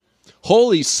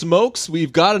Holy smokes,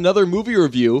 we've got another movie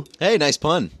review. Hey, nice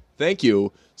pun. Thank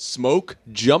you. Smoke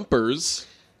Jumpers.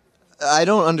 I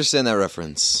don't understand that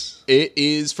reference. It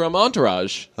is from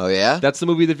Entourage. Oh, yeah? That's the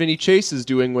movie that Vinny Chase is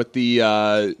doing with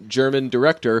the German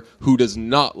director who does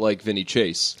not like Vinny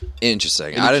Chase.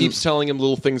 Interesting. And he keeps telling him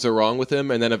little things are wrong with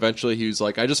him, and then eventually he's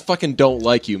like, I just fucking don't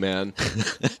like you, man.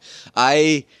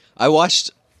 I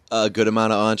watched a good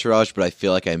amount of Entourage, but I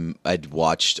feel like I'd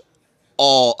watched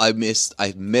I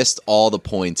missed all the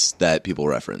points that people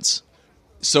reference.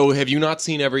 So have you not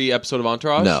seen every episode of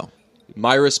Entourage? No.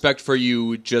 My respect for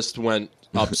you just went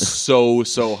up so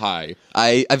high.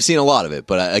 I've seen a lot of it,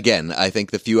 but again, I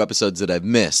think the few episodes that I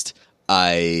missed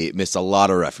a lot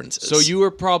of references. So you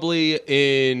were probably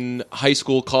in high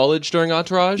school, college during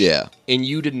Entourage? Yeah. And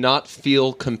you did not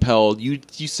feel compelled.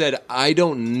 You said, I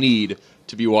don't need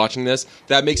to be watching this.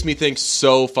 That makes me think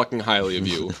so fucking highly of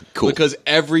you. Cool. Because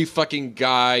every fucking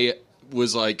guy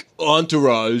was like,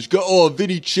 Entourage,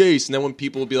 Vinny Chase. And then when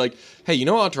people would be like, hey, you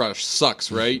know Entourage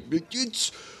sucks, right?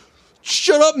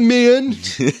 Shut up, man.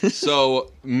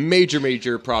 So,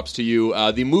 major props to you.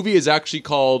 The movie is actually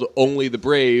called Only the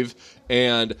Brave,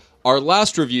 and our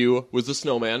last review was The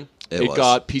Snowman. It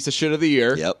got Piece of Shit of the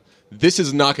Year. Yep. This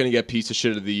is not going to get Piece of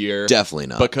Shit of the Year. Definitely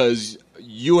not. Because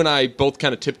you and I both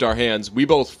kind of tipped our hands. We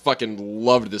both fucking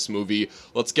loved this movie.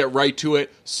 Let's get right to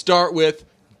it. Start with,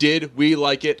 did we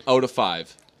like it out of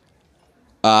 5?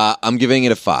 I'm giving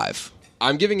it a 5.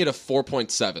 I'm giving it a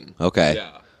 4.7. Okay.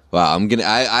 Yeah. Wow,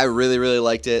 I really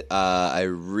liked it. I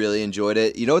really enjoyed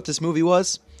it. You know what this movie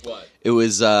was? What? It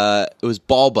was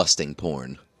ball busting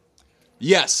porn.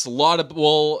 Yes,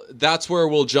 that's where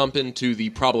we'll jump into the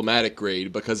problematic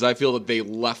grade, because I feel that they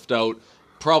left out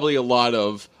probably a lot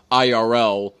of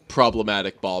IRL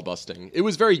problematic ball busting. It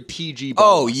was very PG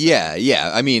ball busting.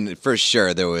 Yeah. I mean, for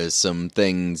sure, there was some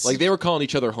things... Like, they were calling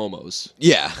each other homos.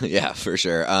 Yeah, for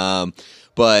sure.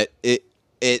 But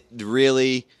it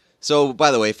really... So, by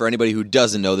the way, for anybody who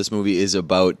doesn't know, this movie is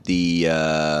about the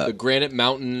Granite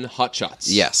Mountain Hotshots.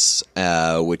 Yes,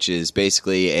 which is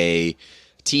basically a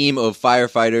team of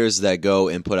firefighters that go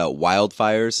and put out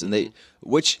wildfires, and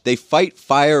they fight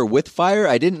fire with fire.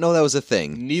 I didn't know that was a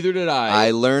thing. Neither did I.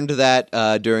 I learned that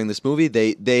during this movie.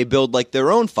 They build like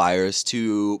their own fires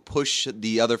to push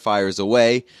the other fires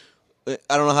away. I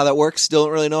don't know how that works. Still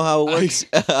don't really know how it works.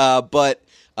 But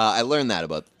I learned that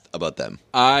about them.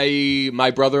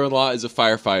 My brother-in-law is a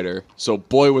firefighter, so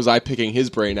boy was I picking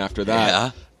his brain after that.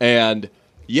 Yeah. And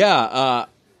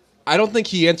I don't think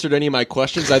he answered any of my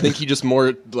questions. I think he just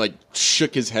more like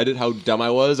shook his head at how dumb I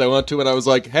was. I went to him and I was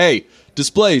like, hey,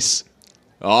 displace.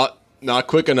 Oh, not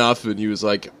quick enough. And he was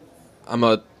like, I'm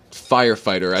a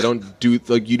firefighter. I don't do,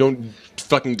 like, you don't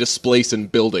fucking displace in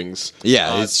buildings.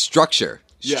 Yeah, it's structure.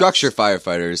 Yes. Structure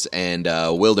firefighters and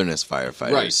wilderness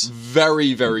firefighters. Right.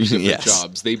 Very different Yes.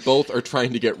 jobs. They both are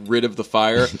trying to get rid of the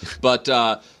fire. But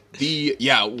the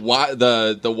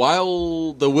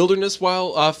wilderness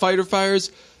fighter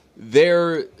fires,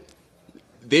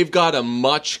 they've got a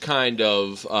much kind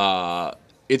of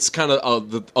it's kind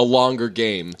of a longer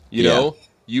game, you know?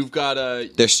 You've got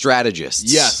They're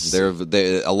strategists. Yes. They're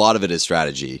a lot of it is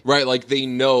strategy. Right, like they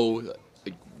know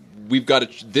we've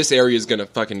got this area is going to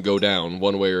fucking go down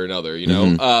one way or another, you know?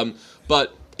 Mm-hmm.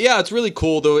 But yeah, it's really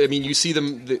cool though. I mean, you see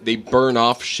them, they burn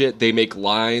off shit, they make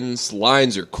lines.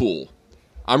 Lines are cool.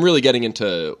 I'm really getting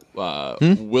into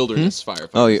wilderness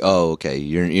firefighting. Oh, okay.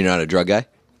 You're not a drug guy?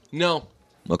 No.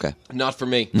 Okay. Not for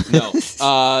me, no.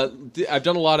 I've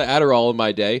done a lot of Adderall in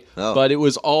my day, but it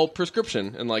was all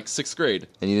prescription in like 6th grade.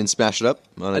 And you didn't smash it up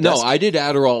on a No, desk? I did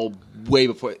Adderall way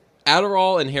before.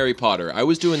 Adderall and Harry Potter. I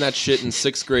was doing that shit in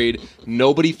 6th grade.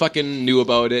 Nobody fucking knew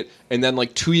about it. And then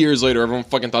like 2 years later, everyone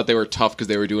fucking thought they were tough because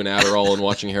they were doing Adderall and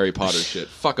watching Harry Potter shit.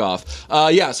 Fuck off.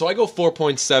 So I go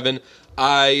 4.7.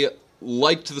 I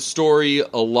liked the story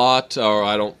a lot, or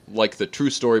I don't like the true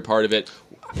story part of it.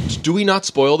 Do we not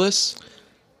spoil this?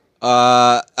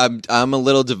 I'm a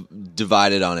little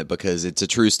divided on it because it's a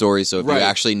true story. So if you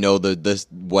actually know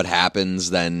what happens,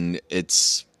 then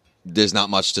there's not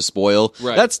much to spoil.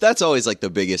 Right. That's always like the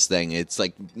biggest thing. It's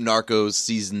like Narcos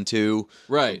season 2.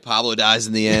 Right. Pablo dies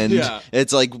in the end. Yeah.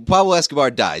 It's like Pablo Escobar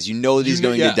dies. You know that he's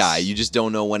going yes. to die. You just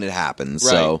don't know when it happens.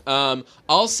 Right. So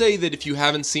I'll say that if you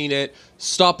haven't seen it,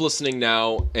 stop listening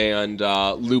now and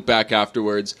loop back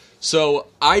afterwards. So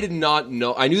I did not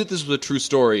know. I knew that this was a true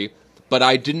story, but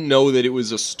I didn't know that it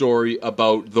was a story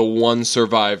about the one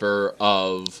survivor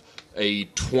of a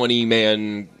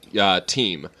 20-man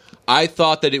team. I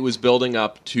thought that it was building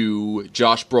up to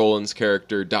Josh Brolin's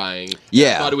character dying.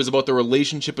 Yeah. I thought it was about the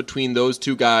relationship between those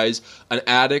two guys, an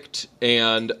addict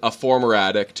and a former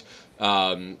addict,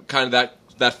 kind of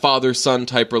that father-son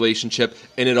type relationship,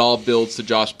 and it all builds to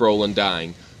Josh Brolin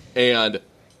dying. And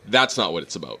that's not what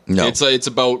it's about. No. It's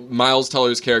about Miles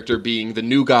Teller's character being the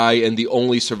new guy and the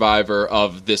only survivor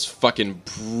of this fucking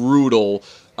brutal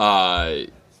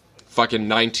fucking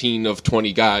 19 of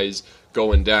 20 guys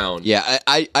going down. Yeah,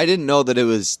 I didn't know that it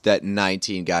was that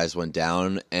 19 guys went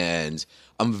down, and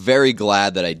I'm very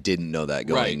glad that I didn't know that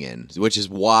going in, which is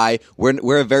why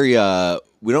we're a very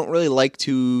we don't really like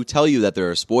to tell you that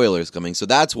there are spoilers coming, so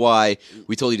that's why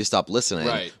we told you to stop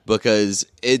listening, because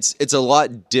it's a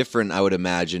lot different, I would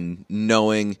imagine,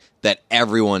 knowing that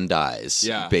everyone dies,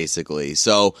 basically.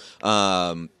 So,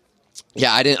 I'm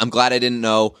glad I didn't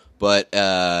know, but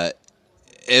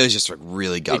it was just like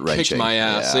really gut wrenching. It kicked my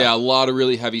ass. Yeah, a lot of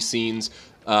really heavy scenes.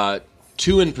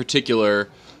 Two in particular.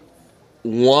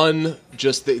 One,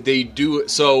 just they do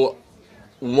so.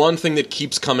 One thing that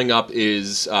keeps coming up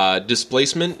is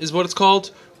displacement, is what it's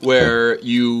called, where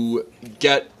you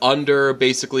get under,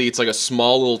 basically, it's like a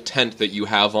small little tent that you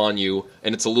have on you,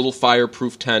 and it's a little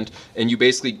fireproof tent, and you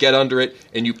basically get under it,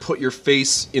 and you put your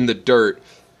face in the dirt,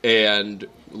 and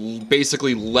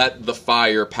basically let the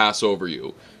fire pass over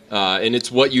you. And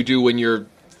it's what you do when you're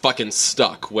fucking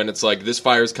stuck, when it's like, this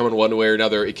fire's coming one way or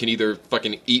another, it can either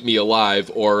fucking eat me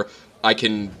alive, or I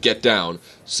can get down.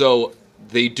 So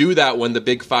they do that when the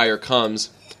big fire comes,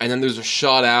 and then there's a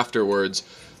shot afterwards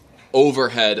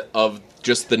overhead of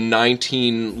just the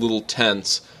 19 little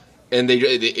tents, and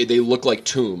they look like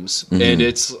tombs, and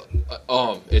it's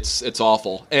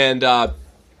awful. And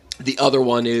the other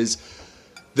one is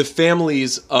the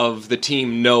families of the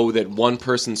team know that one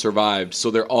person survived,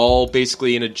 so they're all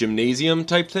basically in a gymnasium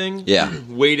type thing,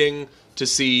 waiting to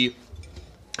see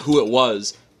who it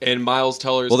was. And Miles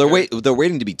Teller's... Well, they're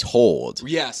waiting to be told.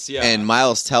 Yes, yeah. And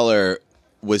Miles Teller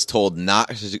was told not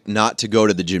to go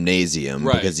to the gymnasium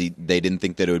because they didn't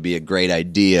think that it would be a great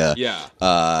idea.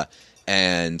 Yeah.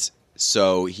 And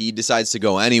so he decides to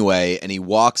go anyway, and he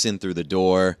walks in through the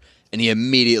door, and he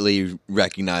immediately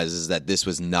recognizes that this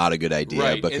was not a good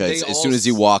idea because as soon as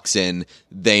he walks in,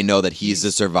 they know that he's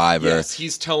the survivor. Yes,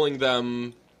 he's telling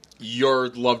them... your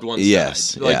loved one's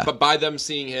died. But by them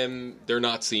seeing him, they're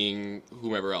not seeing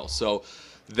whomever else. So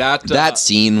that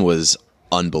scene was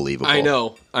unbelievable. I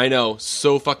know.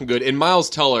 So fucking good. And Miles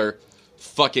Teller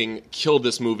fucking killed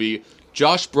this movie.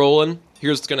 Josh Brolin,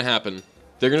 here's what's going to happen.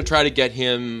 They're going to try to get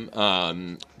him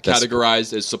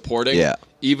categorized as supporting. Yeah.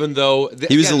 Even though...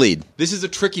 he was the lead. This is a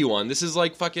tricky one. This is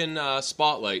like fucking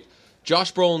Spotlight.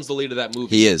 Josh Brolin's the lead of that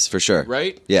movie. He is, for sure.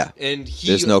 Right? Yeah. And he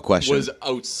There's no question. was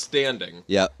outstanding.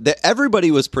 Yeah.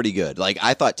 Everybody was pretty good. Like,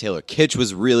 I thought Taylor Kitsch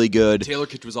was really good. Taylor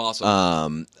Kitsch was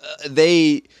awesome.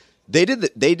 They did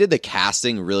the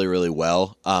casting really, really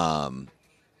well.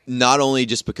 Not only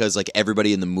just because, like,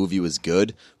 everybody in the movie was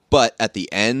good, but at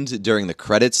the end, during the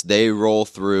credits, they roll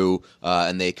through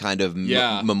and they kind of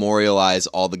memorialize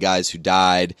all the guys who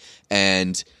died.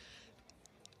 And...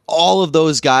 all of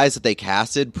those guys that they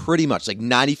casted, pretty much, like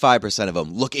 95% of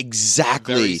them, look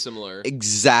very similar,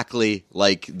 exactly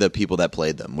like the people that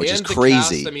played them, which is the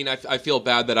crazy. Cast, I mean, I feel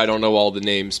bad that I don't know all the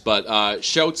names, but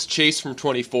Shouts Chase from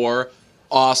 24,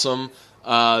 awesome.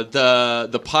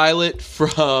 The pilot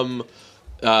from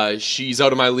She's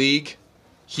Out of My League,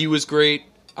 he was great.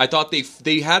 I thought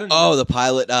they had the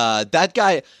pilot, that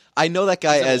guy. I know that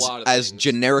guy as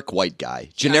generic white guy,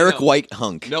 generic white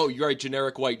hunk. No, you're right,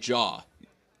 generic white jaw.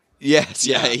 Yes,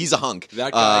 yeah, he's a hunk.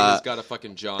 That guy has got a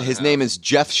fucking jaw. His name is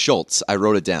Jeff Schultz. I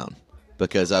wrote it down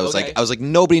because I was like,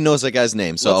 nobody knows that guy's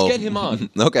name. So let's get him on.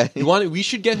 Okay, we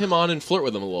should get him on and flirt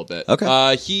with him a little bit.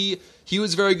 Okay, he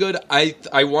was very good.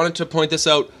 I wanted to point this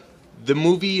out. The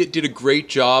movie did a great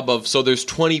job of. So there's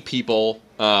 20 people,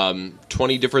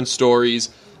 20 different stories.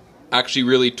 Actually,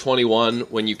 really 21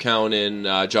 when you count in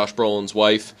Josh Brolin's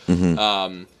wife.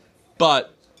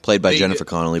 But. Played by Jennifer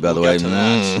Connelly, by the way.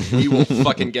 We will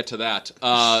fucking get to that.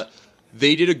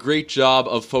 They did a great job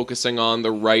of focusing on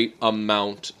the right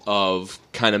amount of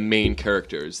kind of main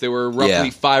characters. There were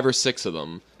roughly 5 or 6 of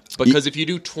them. Because if you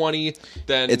do 20,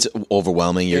 then... it's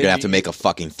overwhelming. You're going to have to make a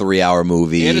fucking 3-hour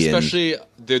movie. And especially,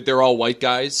 they're all white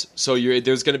guys, so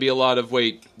there's going to be a lot of,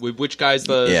 which guy's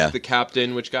the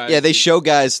captain, which guy... Yeah, they show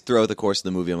guys throughout the course of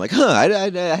the movie. I'm like, I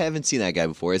haven't seen that guy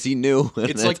before. Is he new?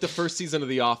 It's like the first season of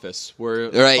The Office, where...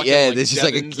 Right, there's just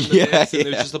and there's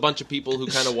just a bunch of people who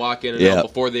kind of walk in and out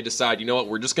before they decide, you know what,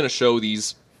 we're just going to show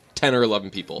these 10 or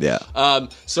 11 people. Yeah.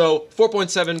 So,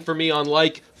 4.7 for me on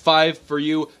like... 5 for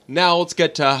you. Now let's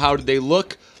get to how did they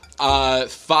look.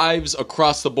 5s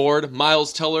across the board.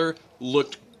 Miles Teller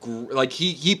looked like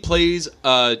he plays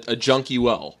a junkie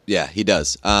well. Yeah, he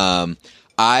does.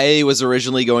 I was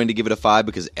originally going to give it a 5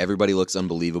 because everybody looks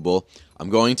unbelievable. I'm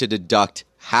going to deduct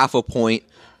half a point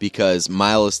because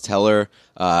Miles Teller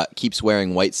keeps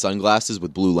wearing white sunglasses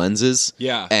with blue lenses.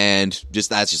 Yeah. And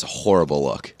that's just a horrible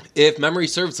look. If memory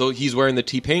serves, though, he's wearing the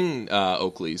T-Pain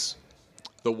Oakleys.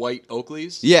 The white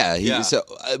Oakleys? Yeah. So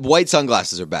white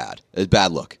sunglasses are bad. It's a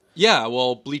bad look. Yeah,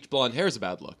 well, bleach blonde hair is a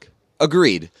bad look.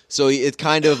 Agreed. So it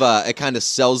kind of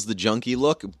sells the junkie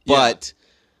look, but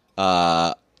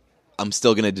I'm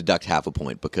still going to deduct half a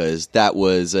point because that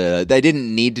was they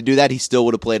didn't need to do that. He still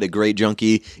would have played a great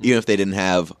junkie even if they didn't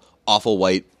have awful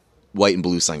white and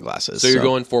blue sunglasses. So you're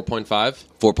going 4.5?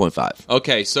 4.5.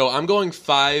 Okay, so I'm going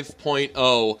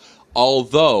 5.0,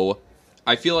 although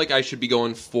I feel like I should be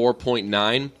going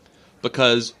 4.9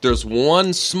 because there's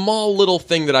one small little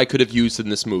thing that I could have used in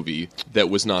this movie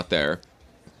that was not there.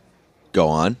 Go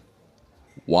on.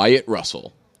 Wyatt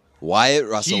Russell. Wyatt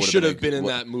Russell. He should have been in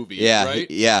that movie, yeah, right?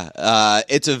 Yeah.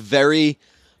 It's a very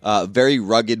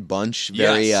rugged bunch.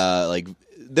 Very Yes. like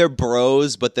they're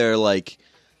bros, but they're like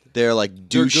do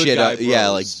They're shit. good guy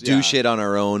bros, Do yeah. shit on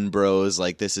our own bros.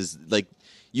 Like this is like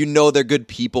they're good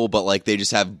people, but like they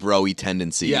just have bro-y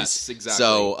tendencies. Yes, exactly.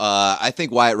 So I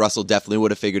think Wyatt Russell definitely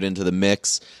would have figured into the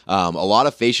mix. A lot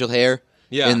of facial hair.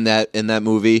 Yeah. In that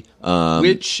movie,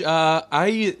 Which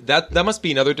that must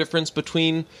be another difference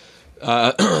between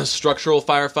structural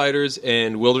firefighters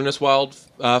and wilderness wild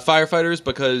firefighters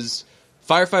because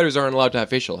firefighters aren't allowed to have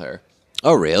facial hair.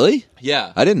 oh really?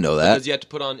 Yeah, I didn't know that. because you had to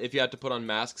put on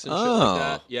masks and shit like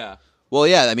that. Yeah. Well,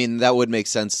 yeah, I mean that would make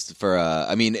sense for.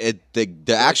 The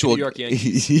actual New York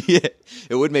Yankees. yeah,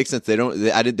 it would make sense. They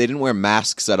didn't wear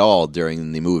masks at all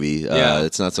during the movie. Yeah.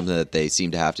 It's not something that they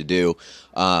seem to have to do.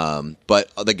 But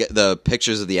the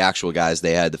pictures of the actual guys,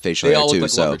 they had the facial They hair all look too. like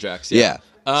So lumberjacks. Yeah.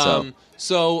 So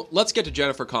So let's get to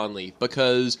Jennifer Connelly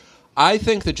because I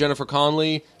think that Jennifer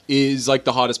Connelly is like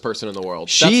the hottest person in the world.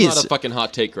 That's not a fucking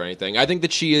hot take or anything. I think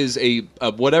that she is a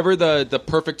whatever the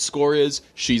perfect score is,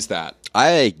 she's that.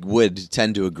 I would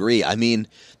tend to agree. I mean,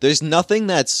 there's nothing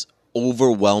that's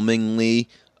overwhelmingly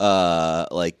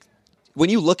like. When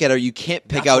you look at her, you can't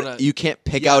pick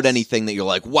Yes. out anything that you're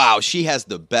like, wow, she has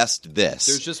the best this.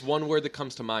 There's just one word that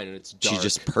comes to mind, and it's dark. She's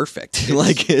just perfect.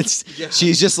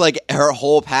 She's just like her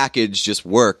whole package just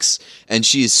works, and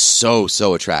she's so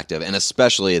attractive, and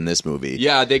especially in this movie.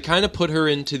 Yeah, they kind of put her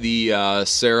into the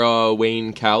Sarah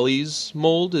Wayne Callies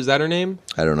mold. Is that her name?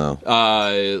 I don't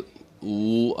know.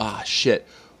 Shit.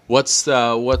 What's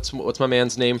my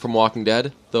man's name from Walking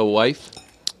Dead? The wife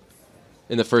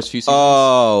in the first few seasons.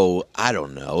 Oh, I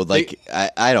don't know. Like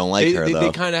I don't like her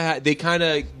though. They kind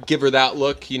of give her that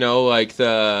look, you know, like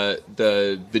the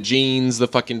jeans, the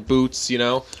fucking boots, you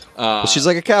know. Well, she's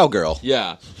like a cowgirl.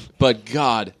 Yeah, but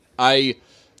God,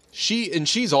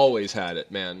 she's always had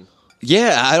it, man.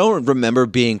 Yeah, I don't remember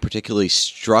being particularly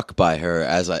struck by her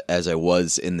as I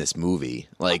was in this movie.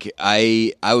 Like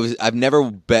I've never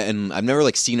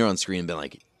like seen her on screen and been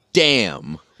like,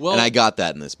 damn. Well, and I got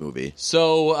that in this movie.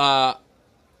 So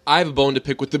I have a bone to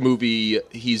pick with the movie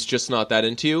He's Just Not That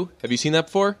Into You. Have you seen that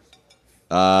before?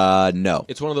 No.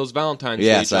 It's one of those Valentine's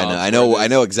Yes, Day I jobs know. where I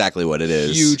know exactly what it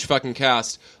is. huge fucking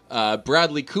cast.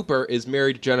 Bradley Cooper is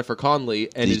married to Jennifer Connelly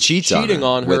and He is cheats on cheating her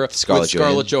on her with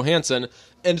Scarlett Johansson.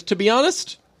 And to be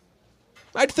honest,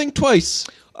 I'd think twice.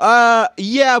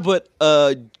 Yeah, but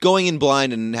going in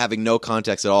blind and having no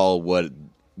context at all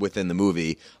within the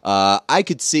movie, I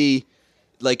could see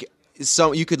like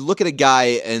you could look at a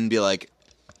guy and be like,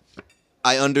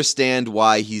 I understand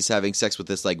why he's having sex with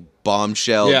this like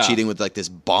bombshell, cheating with like this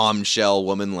bombshell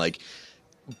woman, like.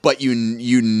 But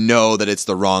you know that it's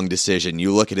the wrong decision.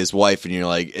 You look at his wife and you're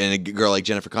like, and a girl like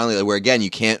Jennifer Connelly, where again you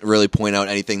can't really point out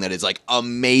anything that is like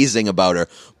amazing about her,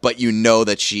 but you know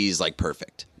that she's like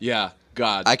perfect. Yeah,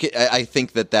 God. I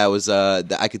think that was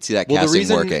I could see that casting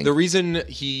working. The reason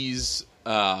he's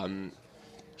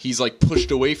like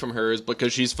pushed away from her is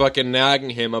because she's fucking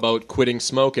nagging him about quitting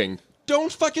smoking.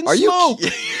 Don't fucking smoke.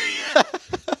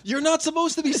 You're not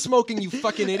supposed to be smoking, you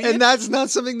fucking idiot. And that's not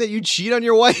something that you cheat on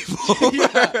your wife over.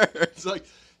 Yeah. It's like,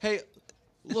 hey,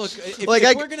 look, if we're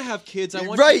going to have kids, I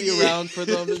want you to be around for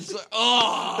them. It's like,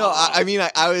 oh. No, I mean,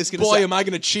 I was going to say... Boy, am I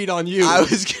going to cheat on you. I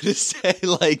was going to say,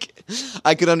 like,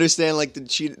 I could understand, like, the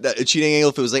cheating angle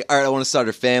if it was like, all right, I want to start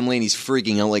a family, and he's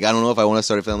freaking out. Like, I don't know if I want to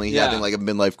start a family. He's having, like, a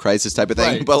midlife crisis type of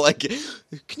thing. Right. But, like,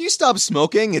 can you stop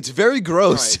smoking? It's very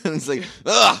gross. Right. And it's like,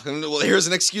 well, here's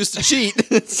an excuse to cheat.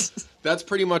 That's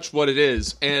pretty much what it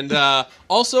is. And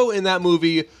also in that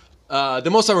movie, the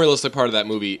most unrealistic part of that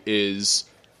movie is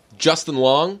Justin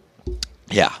Long.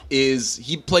 Yeah.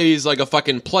 He plays like a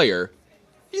fucking player,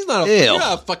 He's not Ew. you're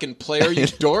not a fucking player, you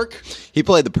dork. He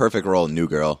played the perfect role in New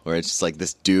Girl, where it's just like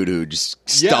this dude who just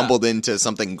stumbled into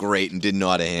something great and didn't know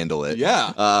how to handle it.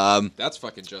 Yeah. That's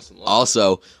fucking Justin Long.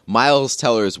 Also, Miles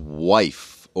Teller's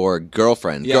wife or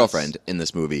girlfriend in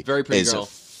this movie Very pretty is girl.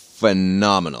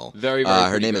 phenomenal. Very, Her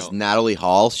pretty name girl. is Natalie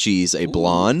Hall. She's a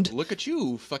blonde. Look at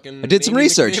you, fucking. I did some Amy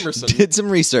research. McNamerson. Did some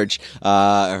research.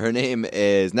 Her name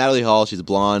is Natalie Hall. She's a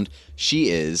blonde. She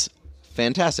is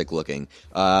fantastic looking.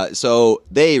 So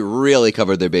they really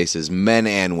covered their bases, men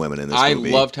and women, in this movie.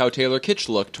 I loved how Taylor Kitsch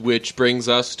looked, which brings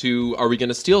us to: are we going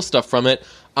to steal stuff from it?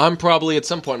 I'm probably at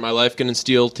some point in my life going to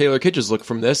steal Taylor Kitsch's look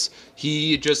from this.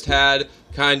 He just had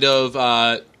kind of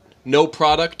no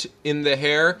product in the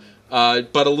hair,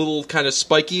 but a little kind of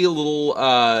spiky, a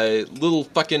little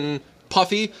fucking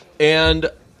puffy, and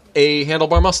a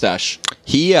handlebar mustache.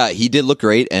 He did look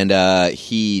great, and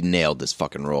he nailed this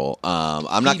fucking role.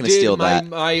 I'm not going to steal that.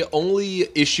 My only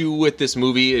issue with this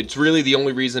movie, it's really the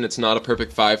only reason it's not a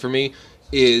perfect 5 for me,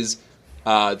 is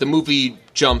the movie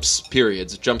jumps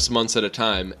periods. It jumps months at a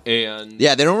time. And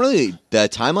Yeah, they don't really... The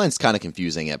timeline's kind of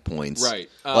confusing at points. Right.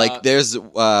 Like, there's...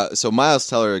 so Miles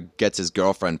Teller gets his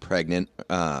girlfriend pregnant,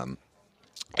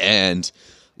 and,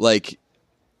 like...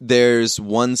 There's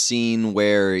one scene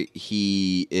where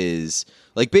he is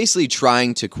like basically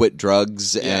trying to quit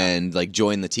drugs and like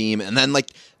join the team, and then like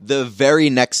the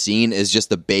very next scene is just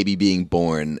the baby being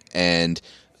born, and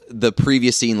the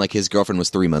previous scene like his girlfriend was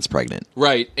 3 months pregnant.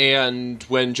 Right, and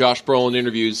when Josh Brolin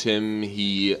interviews him,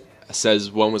 he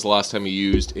says when was the last time he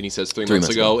used, and he says 3 months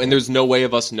ago, and there's no way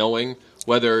of us knowing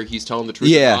whether he's telling the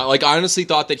truth or not. Like, I honestly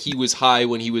thought that he was high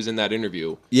when he was in that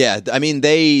interview. Yeah, I mean,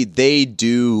 they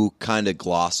do kind of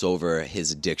gloss over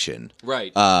his addiction.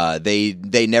 Right.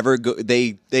 They never go.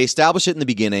 They establish it in the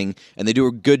beginning, and they do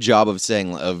a good job of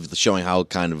showing how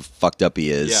kind of fucked up he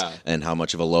is and how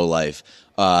much of a lowlife.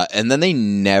 And then they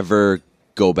never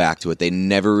go back to it. They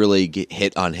never really get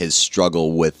hit on his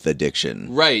struggle with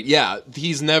addiction. Right. Yeah.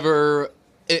 He's never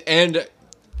and.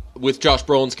 With Josh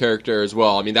Brolin's character as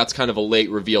well, I mean, that's kind of a late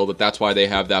reveal that's why they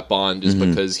have that bond, is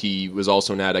because he was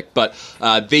also an addict. But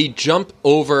they jump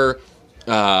over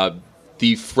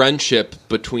the friendship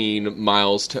between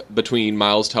Miles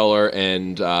Teller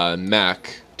and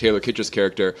Mac, Taylor Kitsch's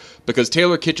character, because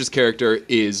Taylor Kitsch's character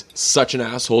is such an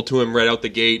asshole to him right out the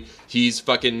gate. He's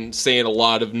fucking saying a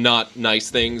lot of not nice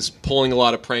things, pulling a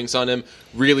lot of pranks on him,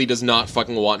 really does not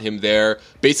fucking want him there,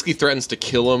 basically threatens to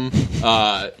kill him,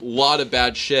 a lot of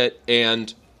bad shit,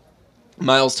 and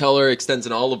Miles Teller extends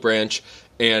an olive branch,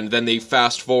 and then they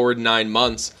fast forward 9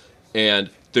 months, and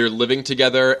they're living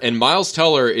together, and Miles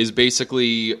Teller is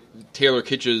basically Taylor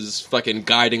Kitsch's fucking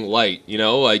guiding light, you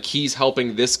know? Like, he's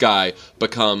helping this guy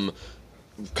become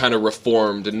kind of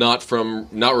reformed, and not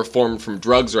reformed from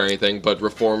drugs or anything, but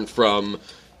reformed from,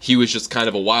 he was just kind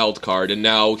of a wild card, and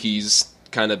now he's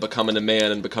kind of becoming a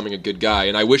man and becoming a good guy.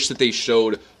 And I wish that they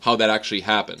showed how that actually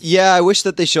happened. Yeah, I wish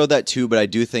that they showed that too, but I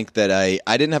do think that I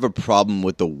didn't have a problem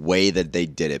with the way that they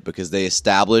did it, because they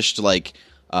established like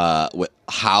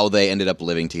how they ended up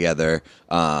living together,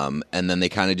 and then they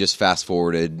kind of just fast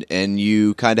forwarded, and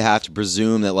you kind of have to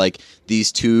presume that like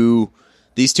these two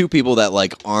people that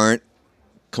like aren't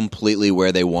completely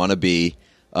where they want to be,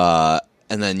 and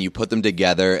then you put them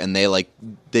together, and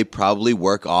they probably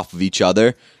work off of each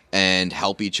other and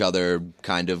help each other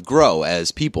kind of grow as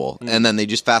people. And then they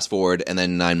just fast forward, and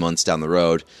then 9 months down the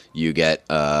road, you get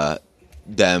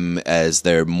them as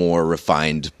their more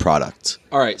refined product.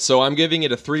 All right, so I'm giving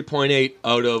it a 3.8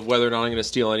 out of whether or not I'm going to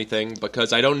steal anything,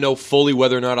 because I don't know fully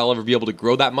whether or not I'll ever be able to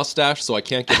grow that mustache, so I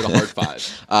can't give it a hard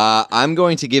 5. I'm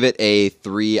going to give it a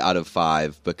 3 out of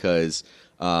 5 because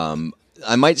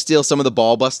I might steal some of the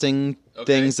ball busting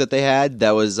things that they had.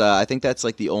 That was I think that's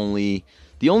like the only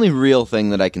real thing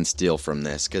that I can steal from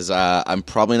this, because I'm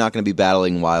probably not going to be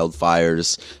battling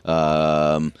wildfires,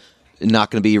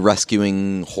 not going to be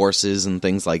rescuing horses and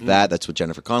things like that. That's what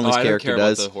Jennifer Connelly's character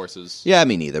does. About the horses. Yeah,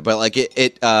 me neither. But like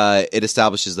it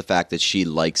establishes the fact that she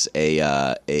likes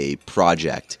a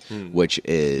project, which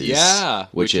is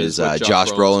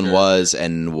Josh Brolin was,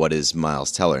 and what is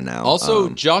Miles Teller now. Also,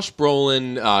 Josh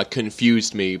Brolin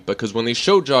confused me, because when they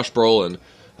showed Josh Brolin,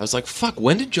 I was like, fuck,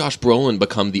 when did Josh Brolin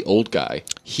become the old guy?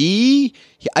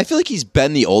 I feel like he's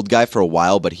been the old guy for a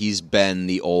while, but he's been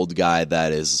the old guy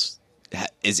that is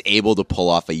able to pull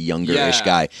off a younger-ish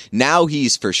guy. Now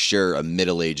he's for sure a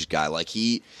middle-aged guy. Like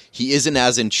he isn't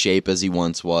as in shape as he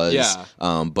once was. Yeah.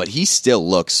 But he still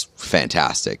looks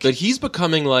fantastic. But he's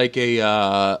becoming like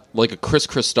a Chris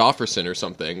Christopherson or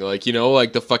something. Like, you know,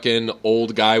 like the fucking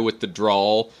old guy with the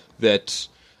drawl that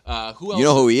who else? You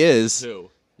know who he is? Who?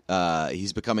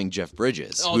 he's becoming Jeff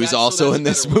Bridges, Oh, who's that's also a in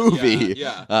this better one. movie.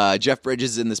 Yeah. Jeff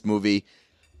Bridges is in this movie.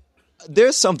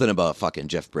 There's something about fucking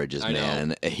Jeff Bridges, I know.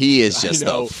 man. He is I just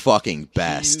know. the fucking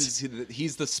best.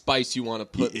 He's the spice you want to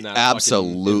put in that.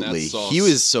 Absolutely. Fucking, in that sauce. He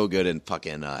was so good in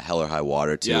fucking Hell or High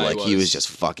Water, too. Yeah, like, he he was. was just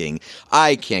fucking...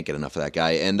 I can't get enough of that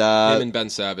guy. And, him and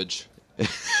Ben Savage.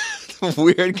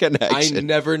 weird connection. I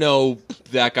never know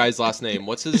that guy's last name.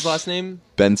 What's his last name?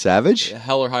 Ben Savage?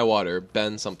 Hell or High Water.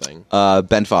 Ben something.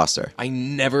 Ben Foster. I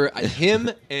never... him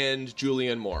and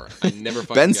Julianne Moore. I never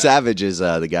fucking Ben got. Savage is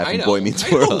the guy I from know. Boy Meets I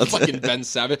know World. fucking Ben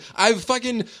Savage. I've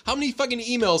fucking... How many fucking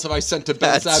emails have I sent to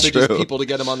Ben That's Savage's true. people to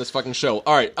get him on this fucking show?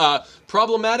 All right.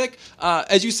 Problematic.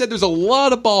 As you said, there's a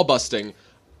lot of ball busting.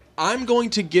 I'm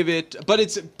going to give it... But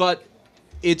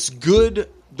it's good...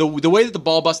 The way that the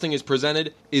ball busting is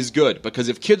presented is good, because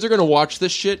if kids are going to watch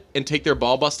this shit and take their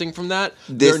ball busting from that,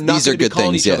 they're not these going are to be good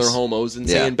calling things, each other yes. homos and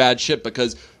Yeah. saying bad shit,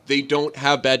 because they don't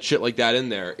have bad shit like that in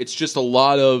there. It's just a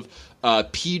lot of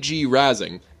PG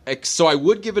razzing. So I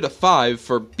would give it a 5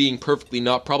 for being perfectly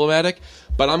not problematic,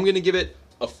 but I'm going to give it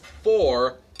a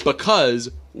 4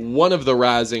 because one of the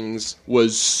razzings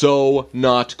was so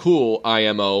not cool,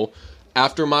 IMO.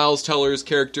 After Miles Teller's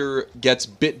character gets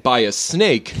bit by a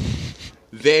snake...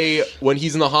 when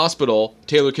he's in the hospital,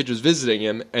 Taylor Kitsch was visiting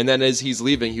him, and then as he's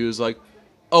leaving, he was like,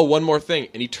 oh, one more thing.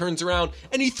 And he turns around,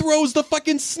 and he throws the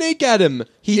fucking snake at him.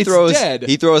 It's dead.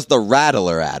 He throws the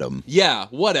rattler at him. Yeah,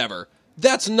 whatever.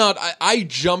 That's not... I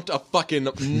jumped a fucking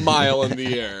mile in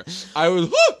the air. I was...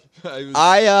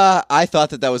 I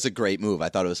thought that was a great move. I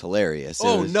thought it was hilarious.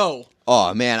 no.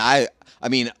 Oh, man, I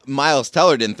mean, Miles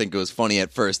Teller didn't think it was funny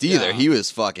at first either. Yeah. He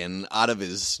was fucking out of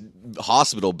his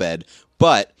hospital bed.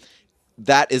 But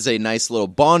that is a nice little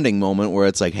bonding moment where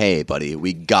it's like, hey, buddy,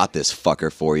 we got this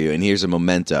fucker for you, and here's a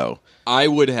memento. I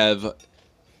would have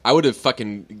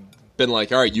fucking been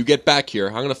like, all right, you get back here.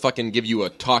 I'm going to fucking give you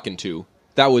a talking to.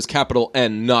 That was capital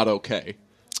N, not okay.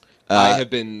 I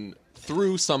have been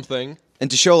through something.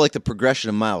 And to show like the progression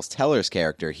of Miles Teller's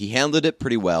character, he handled it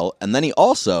pretty well, and then he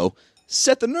also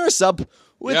set the nurse up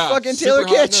with fucking Taylor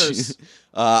super hot Kitsch. nurse.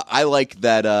 I like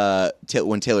that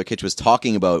when Taylor Kitsch was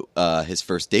talking about his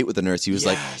first date with the nurse, he was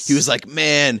like,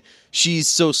 man, she's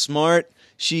so smart.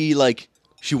 She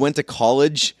went to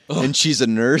college and she's a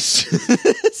nurse.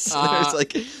 So it's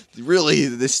like really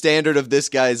the standard of this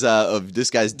guy's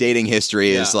dating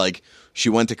history is like she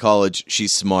went to college,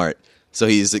 she's smart. So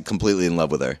he's completely in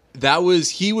love with her.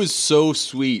 He was so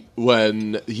sweet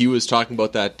when he was talking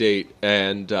about that date,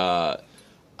 and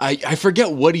I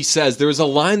forget what he says. There was a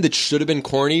line that should have been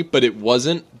corny, but it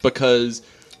wasn't, because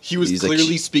he was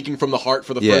clearly speaking from the heart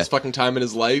for the first fucking time in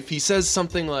his life. He says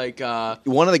something like...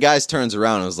 one of the guys turns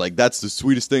around and was like, that's the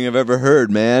sweetest thing I've ever heard,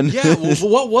 man. Yeah, well,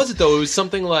 what was it, though? It was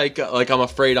something like I'm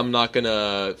afraid I'm not going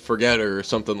to forget her, or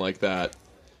something like that.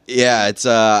 Yeah, it's...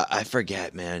 I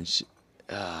forget, man.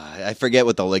 I forget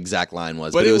what the exact line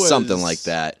was, but it was something like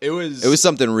that. It was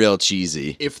something real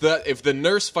cheesy. If the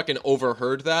nurse fucking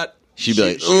overheard that... She'd be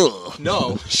like, ugh.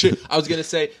 No, I was gonna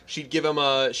say she'd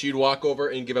walk over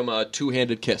and give him a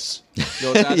 2-handed kiss. You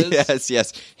know what that is?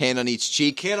 Yes. Hand on each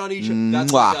cheek. Hand on each.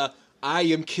 That's like I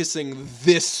am kissing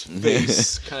this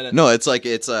face kind of. No, it's like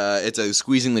it's a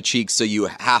squeezing the cheeks, so you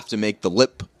have to make the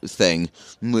lip thing.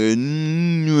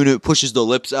 It pushes the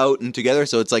lips out and together,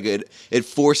 so it's like it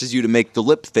forces you to make the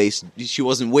lip face. She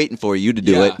wasn't waiting for you to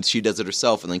do it. She does it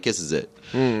herself and then kisses it.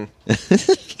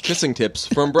 Kissing tips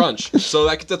from brunch. So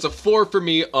that's a 4 for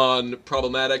me on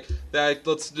problematic.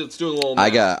 Let's do a little.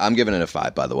 I'm giving it a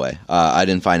 5, by the way. I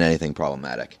didn't find anything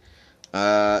problematic.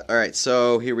 All right,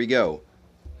 so here we go.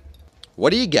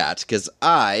 What do you got? Because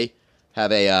I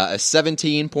have a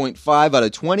 17.5 out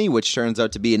of 20, which turns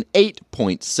out to be an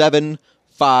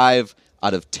 8.75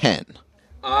 out of 10.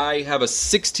 I have a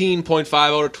 16.5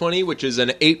 out of 20, which is an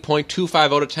 8.25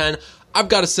 out of 10. I've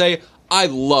got to say, I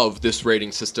love this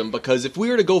rating system, because if we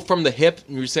were to go from the hip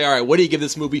and we say, all right, what do you give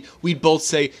this movie? We'd both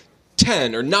say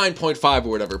 10 or 9.5 or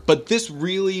whatever. But this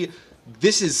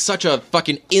is such a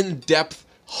fucking in-depth,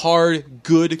 hard,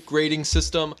 good grading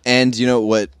system. And you know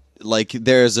what? Like,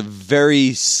 there's a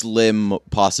very slim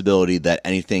possibility that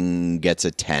anything gets a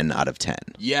 10 out of 10.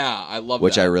 Yeah, I love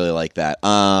which that. I really like that.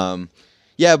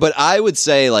 Yeah, but I would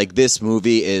say, like, this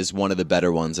movie is one of the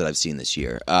better ones that I've seen this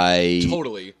year.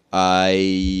 Totally.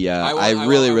 I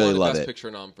really love Best it. Picture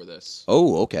nom for this.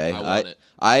 Oh, okay. I want it.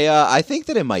 I think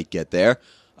that it might get there.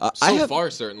 So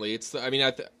far, certainly. It's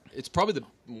probably the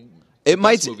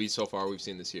best movie so far we've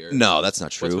seen this year. No, that's not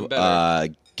What's true. been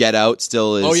better? Get Out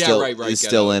still is Get still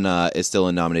Out. is still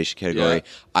in nomination category. Yeah.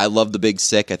 I love The Big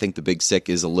Sick. I think The Big Sick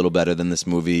is a little better than this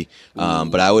movie.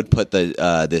 But I would put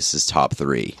this as top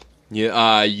 3.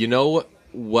 Yeah, you know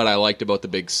what I liked about The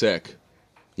Big Sick?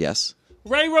 Yes.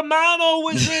 Ray Romano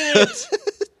was in it.